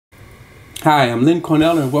Hi, I'm Lynn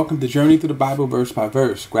Cornell, and welcome to Journey Through the Bible Verse by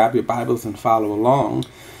Verse. Grab your Bibles and follow along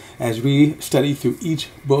as we study through each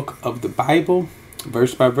book of the Bible,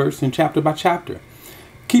 verse by verse and chapter by chapter.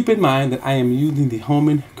 Keep in mind that I am using the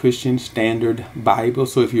Holman Christian Standard Bible,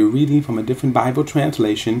 so if you're reading from a different Bible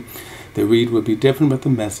translation, the read will be different, but the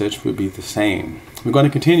message will be the same. We're going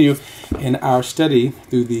to continue in our study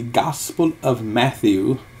through the Gospel of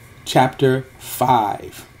Matthew, chapter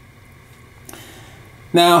 5.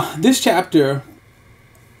 Now, this chapter,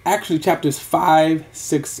 actually chapters 5,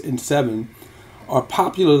 6, and 7, are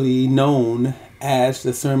popularly known as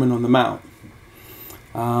the Sermon on the Mount.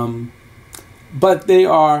 But they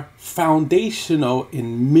are foundational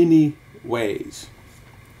in many ways.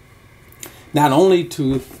 Not only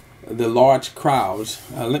to the large crowds.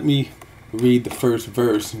 Let me read the first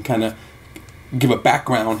verse and kind of give a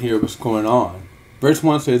background here of what's going on. Verse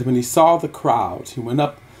 1 says, "When he saw the crowds, he went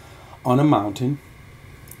up on a mountain.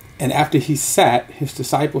 And after he sat, his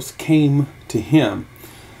disciples came to him."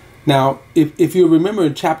 Now, if you remember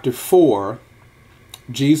in chapter 4,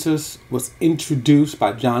 Jesus was introduced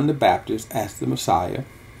by John the Baptist as the Messiah.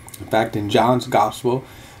 In fact, in John's gospel,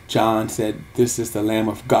 John said, "This is the Lamb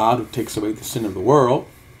of God who takes away the sin of the world."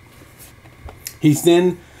 He's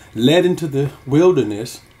then led into the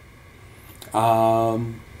wilderness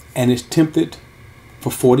and is tempted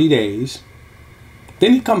for 40 days.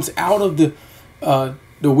 Then he comes out of the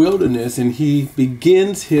wilderness and he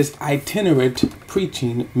begins his itinerant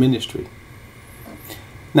preaching ministry.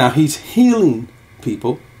 Now he's healing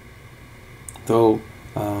people, though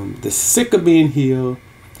the sick are being healed,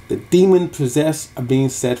 the demon possessed are being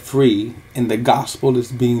set free, and the gospel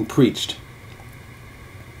is being preached.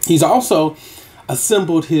 He's also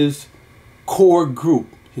assembled his core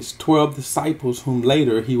group, his 12 disciples, whom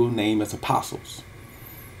later he will name as apostles.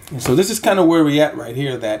 And so this is kind of where we're at right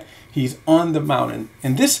here, that he's on the mountain.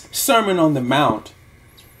 And this Sermon on the Mount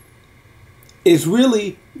is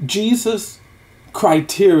really Jesus'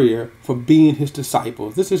 criteria for being his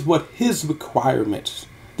disciples. This is what his requirements,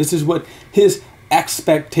 this is what his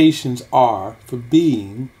expectations are for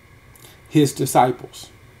being his disciples.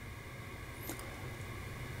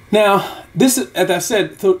 Now, this is, as I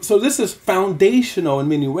said, so this is foundational in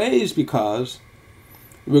many ways, because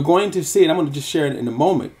we're going to see, and I'm going to just share it in a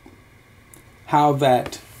moment, how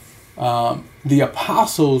that the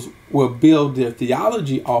apostles will build their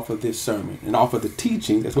theology off of this sermon and off of the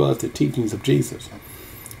teaching, as well as the teachings of Jesus.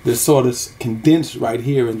 This sort of condensed right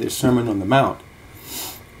here in this Sermon on the Mount.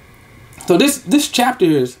 So this chapter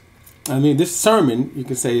is, this sermon, you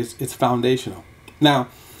can say, it's foundational. Now,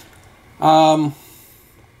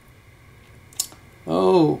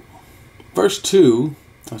 verse 2,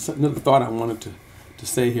 that's another thought I wanted to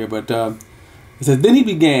say here, but it says, "Then he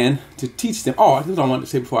began to teach them." Oh, this is what I wanted to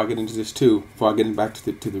say before I get into this too, before I get back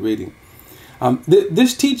to the reading.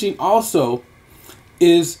 This teaching also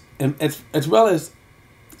is, as well as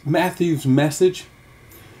Matthew's message,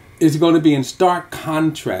 is going to be in stark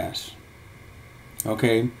contrast,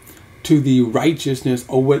 okay, to the righteousness,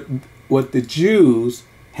 or what the Jews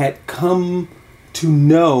had come to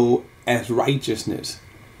know as righteousness,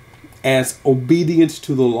 as obedience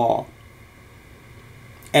to the law,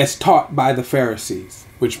 as taught by the Pharisees,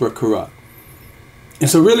 which were corrupt. And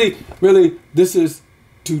so really, this is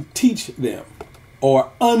to teach them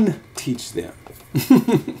or unteach them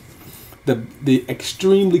the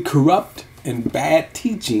extremely corrupt and bad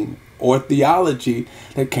teaching or theology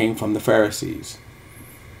that came from the Pharisees.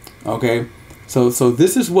 Okay, so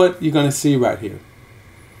this is what you're going to see right here.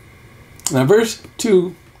 Now, verse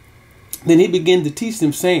 2, "Then he began to teach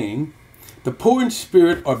them, saying, the poor in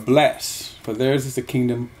spirit are blessed, for theirs is the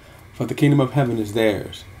kingdom, for the kingdom of heaven is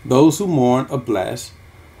theirs. Those who mourn are blessed,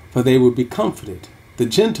 for they will be comforted. The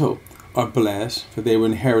gentle are blessed, for they will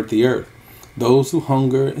inherit the earth. Those who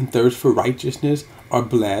hunger and thirst for righteousness are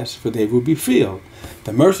blessed, for they will be filled.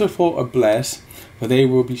 The merciful are blessed, for they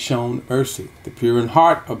will be shown mercy. The pure in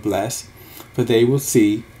heart are blessed, for they will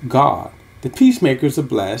see God. The peacemakers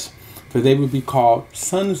are blessed, for they will be called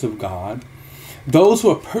sons of God. Those who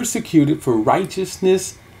are persecuted for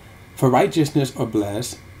righteousness are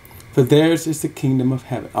blessed, for theirs is the kingdom of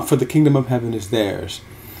heaven. For the kingdom of heaven is theirs.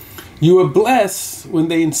 You are blessed when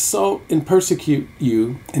they insult and persecute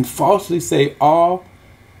you and falsely say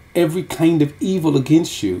every kind of evil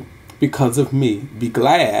against you because of me. Be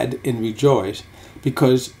glad and rejoice,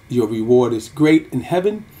 because your reward is great in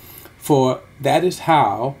heaven, for that is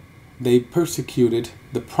how they persecuted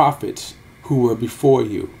the prophets who were before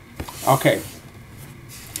you." Okay.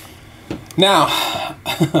 Now,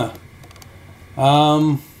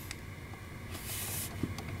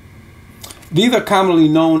 these are commonly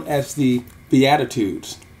known as the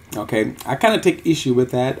Beatitudes, Okay, I kind of take issue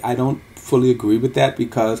with that. I don't fully agree with that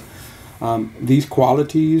because these are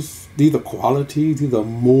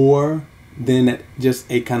more than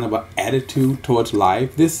just a kind of an attitude towards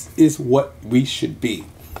life. This is what we should be.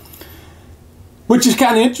 Which is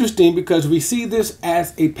kind of interesting because we see this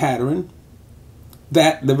as a pattern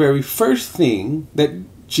that the very first thing that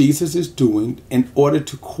Jesus is doing in order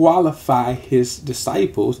to qualify his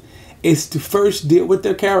disciples is to first deal with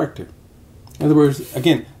their character. In other words,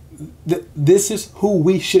 again, this is who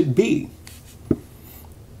we should be.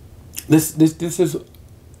 This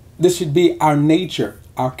should be our nature,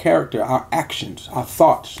 our character, our actions, our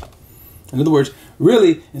thoughts. In other words,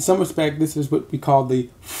 really, in some respect, this is what we call the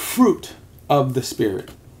fruit of the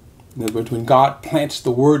Spirit. In other words, when God plants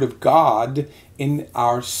the Word of God in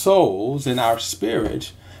our souls, in our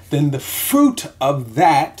spirits, then the fruit of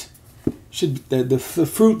that the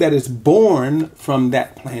fruit that is born from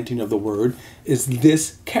that planting of the Word is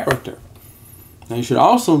this character. Now you should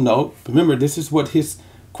also note, remember, this is what his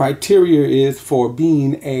criteria is for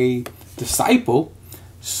being a disciple.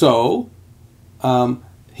 So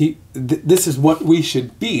this is what we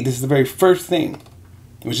should be. This is the very first thing,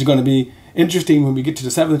 which is going to be interesting when we get to the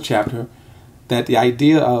 7th chapter, that the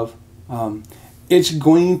idea of it's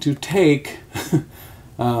going to take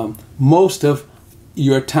most of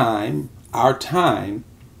your time, our time,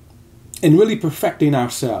 in really perfecting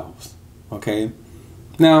ourselves. Okay?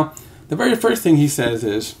 Now, the very first thing he says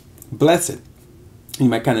is, blessed. You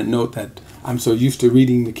might kind of note that I'm so used to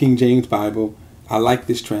reading the King James Bible. I like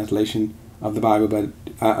this translation of the Bible, but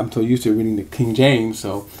I'm so used to reading the King James,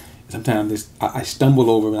 so sometimes I stumble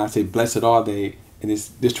over when I say blessed are they, and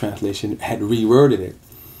this translation had reworded it.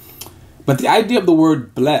 But the idea of the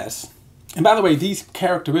word bless, and by the way, these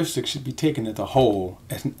characteristics should be taken as a whole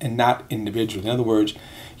and not individually. In other words,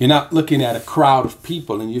 you're not looking at a crowd of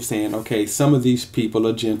people and you're saying, okay, some of these people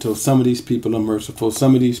are gentle, some of these people are merciful,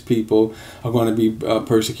 some of these people are going to be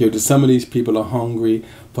persecuted, some of these people are hungry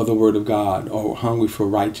for the word of God or hungry for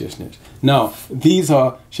righteousness. No, these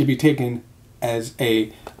should be taken as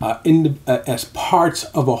as parts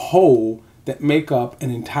of a whole that make up an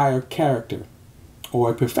entire character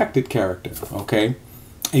or a perfected character, okay?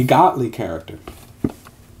 A godly character.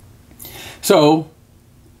 So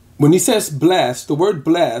when he says blessed, the word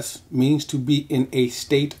blessed means to be in a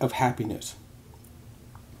state of happiness.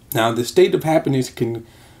 Now, the state of happiness can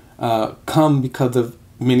come because of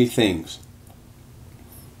many things.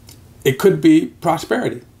 It could be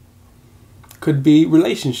prosperity, could be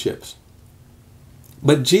relationships.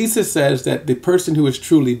 But Jesus says that the person who is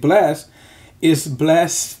truly blessed is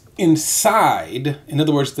blessed inside. In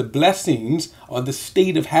other words, the blessings or the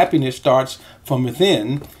state of happiness starts from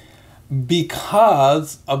within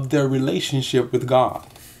because of their relationship with God.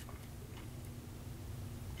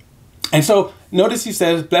 And so notice he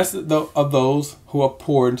says, blessed are those who are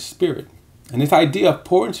poor in spirit. And this idea of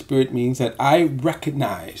poor in spirit means that I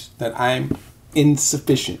recognize that I'm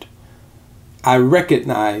insufficient. I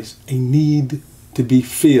recognize a need to be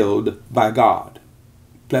filled by God.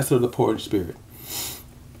 Blessed are the poor in spirit.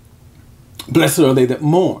 Blessed are they that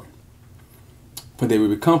mourn, for they will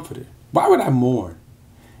be comforted. Why would I mourn?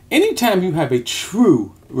 Anytime you have a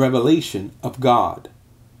true revelation of God,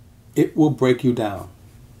 it will break you down.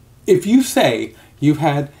 If you say you've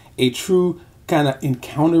had a true kind of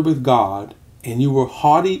encounter with God and you were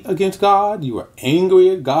haughty against God, you were angry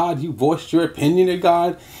at God, you voiced your opinion at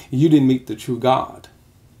God, you didn't meet the true God.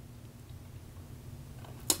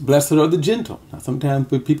 Blessed are the gentle. Now, sometimes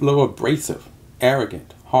people are abrasive,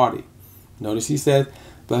 arrogant, haughty. Notice he said,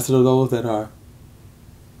 blessed are those that are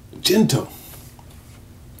gentle.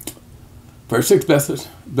 Verse 6,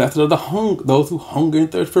 blessed are those who hunger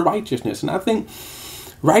and thirst for righteousness. And I think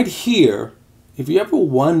right here, if you ever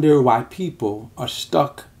wonder why people are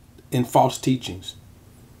stuck in false teachings,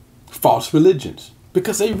 false religions,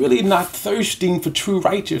 because they're really not thirsting for true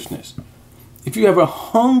righteousness. If you have a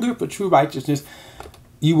hunger for true righteousness,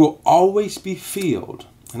 you will always be filled.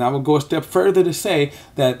 And I will go a step further to say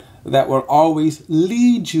that will always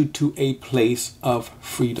lead you to a place of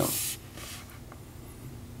freedom.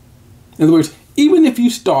 In other words, even if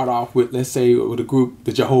you start off with, let's say, with a group,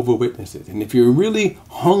 the Jehovah's Witnesses, and if you're really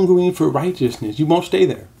hungering for righteousness, you won't stay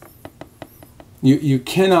there. You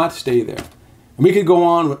cannot stay there. And we could go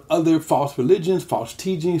on with other false religions, false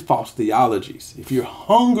teachings, false theologies. If you're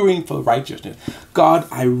hungering for righteousness, God,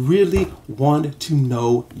 I really want to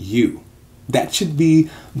know you. That should be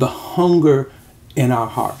the hunger in our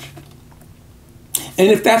heart. And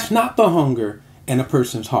if that's not the hunger in a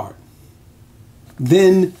person's heart,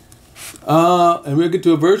 then, and we'll get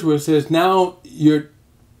to a verse where it says, now you're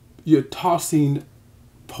tossing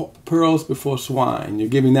pearls before swine. You're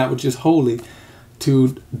giving that which is holy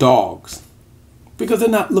to dogs because they're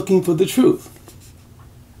not looking for the truth.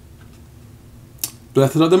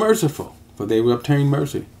 Blessed are the merciful, for they will obtain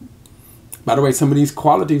mercy. By the way, some of these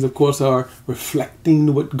qualities, of course, are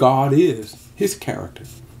reflecting what God is, his character.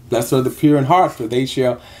 Blessed are the pure in heart, for they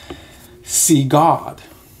shall see God.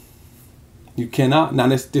 You cannot. Now,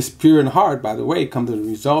 this pure in heart, by the way, comes as a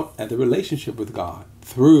result of the relationship with God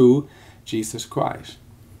through Jesus Christ.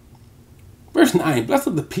 Verse 9, blessed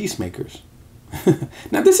are the peacemakers.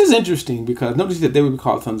 Now, this is interesting because notice that they will be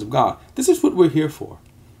called sons of God. This is what we're here for.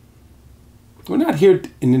 We're not here,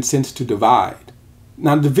 in a sense, to divide.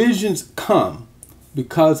 Now, divisions come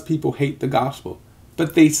because people hate the gospel,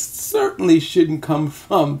 but they certainly shouldn't come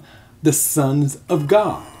from the sons of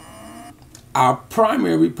God. Our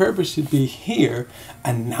primary purpose should be here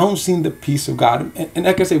announcing the peace of God. And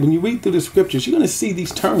like I say, when you read through the scriptures, you're going to see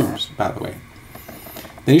these terms, by the way.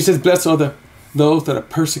 Then he says, blessed are those that are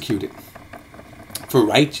persecuted for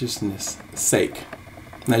righteousness' sake.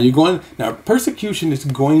 Now persecution is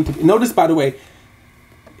going to, notice, by the way,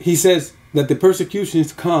 he says that the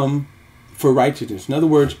persecutions come for righteousness. In other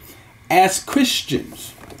words, as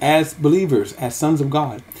Christians, as believers, as sons of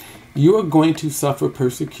God, you are going to suffer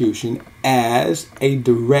persecution as a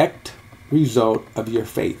direct result of your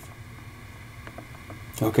faith.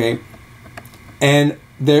 Okay? And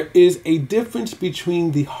there is a difference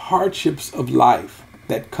between the hardships of life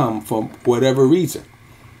that come from whatever reason.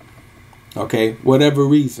 Okay? Whatever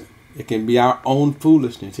reason. It can be our own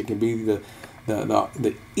foolishness. It can be the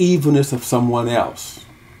evilness of someone else.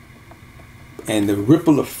 And the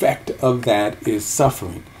ripple effect of that is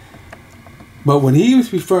suffering. But what he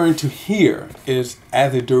was referring to here is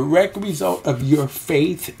as a direct result of your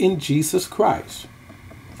faith in Jesus Christ,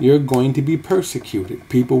 you're going to be persecuted.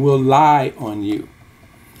 People will lie on you.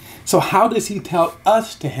 So how does he tell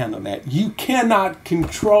us to handle that? You cannot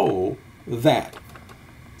control that.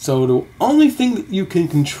 So the only thing that you can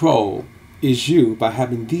control is you by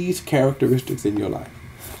having these characteristics in your life.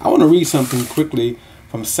 I want to read something quickly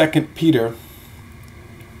from 2 Peter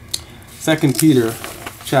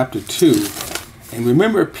chapter 2. And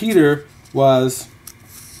remember, Peter was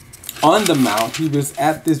on the mount. He was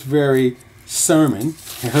at this very sermon.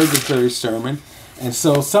 He heard this very sermon. And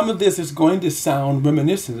so some of this is going to sound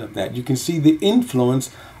reminiscent of that. You can see the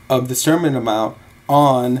influence of the Sermon on the Mount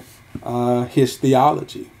on his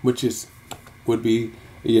theology, which would be,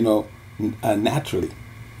 naturally.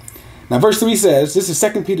 Now, verse 3 says, this is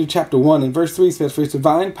 2 Peter chapter 1, and verse 3 says, for his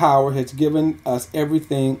divine power has given us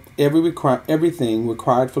everything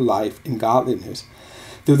required for life and godliness,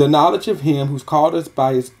 through the knowledge of him who's called us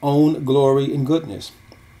by his own glory and goodness.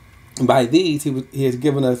 And by these, he has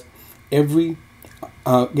given us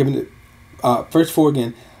verse 4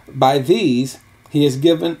 again, by these, he has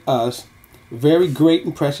given us very great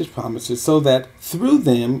and precious promises, so that through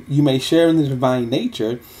them you may share in the divine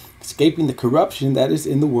nature, escaping the corruption that is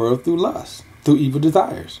in the world through lust, through evil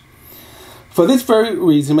desires. For this very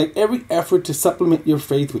reason, make every effort to supplement your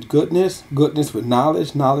faith with goodness, goodness with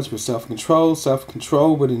knowledge, knowledge with self-control,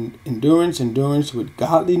 self-control with endurance, endurance with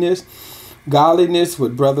godliness, godliness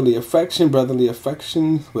with brotherly affection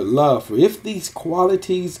with love. For if these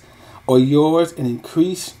qualities are yours and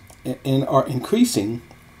are increasing,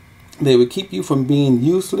 they will keep you from being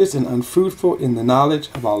useless and unfruitful in the knowledge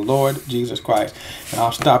of our Lord Jesus Christ. And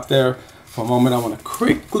I'll stop there for a moment. I want to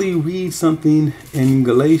quickly read something in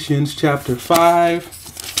Galatians chapter 5.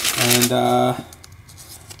 And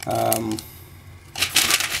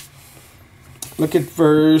look at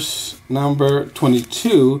verse number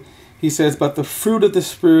 22. He says, but the fruit of the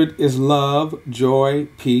Spirit is love, joy,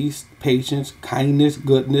 peace, patience, kindness,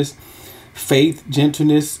 goodness, faith,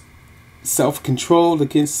 gentleness, self-control.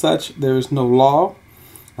 Against such there is no law.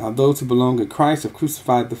 Now those who belong to Christ have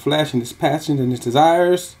crucified the flesh and its passions and its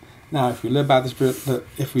desires. Now if we live by the Spirit,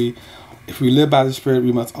 if we live by the Spirit,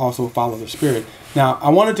 we must also follow the Spirit. Now I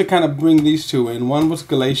wanted to kind of bring these two in. One was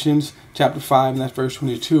Galatians chapter 5, and that's verse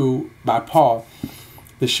 22 by Paul,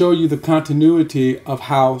 to show you the continuity of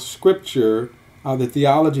how Scripture, the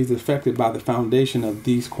theology is affected by the foundation of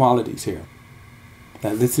these qualities here.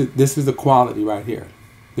 Now this is the quality right here.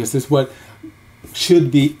 This is what should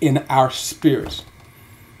be in our spirits.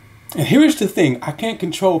 And here's the thing. I can't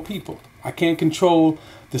control people. I can't control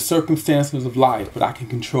the circumstances of life, but I can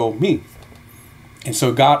control me. And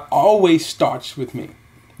so God always starts with me.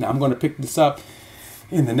 Now I'm going to pick this up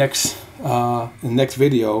in the next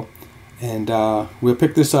video. And we'll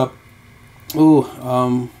pick this up.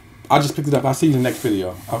 I'll just pick it up. I'll see you in the next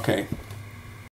video. Okay.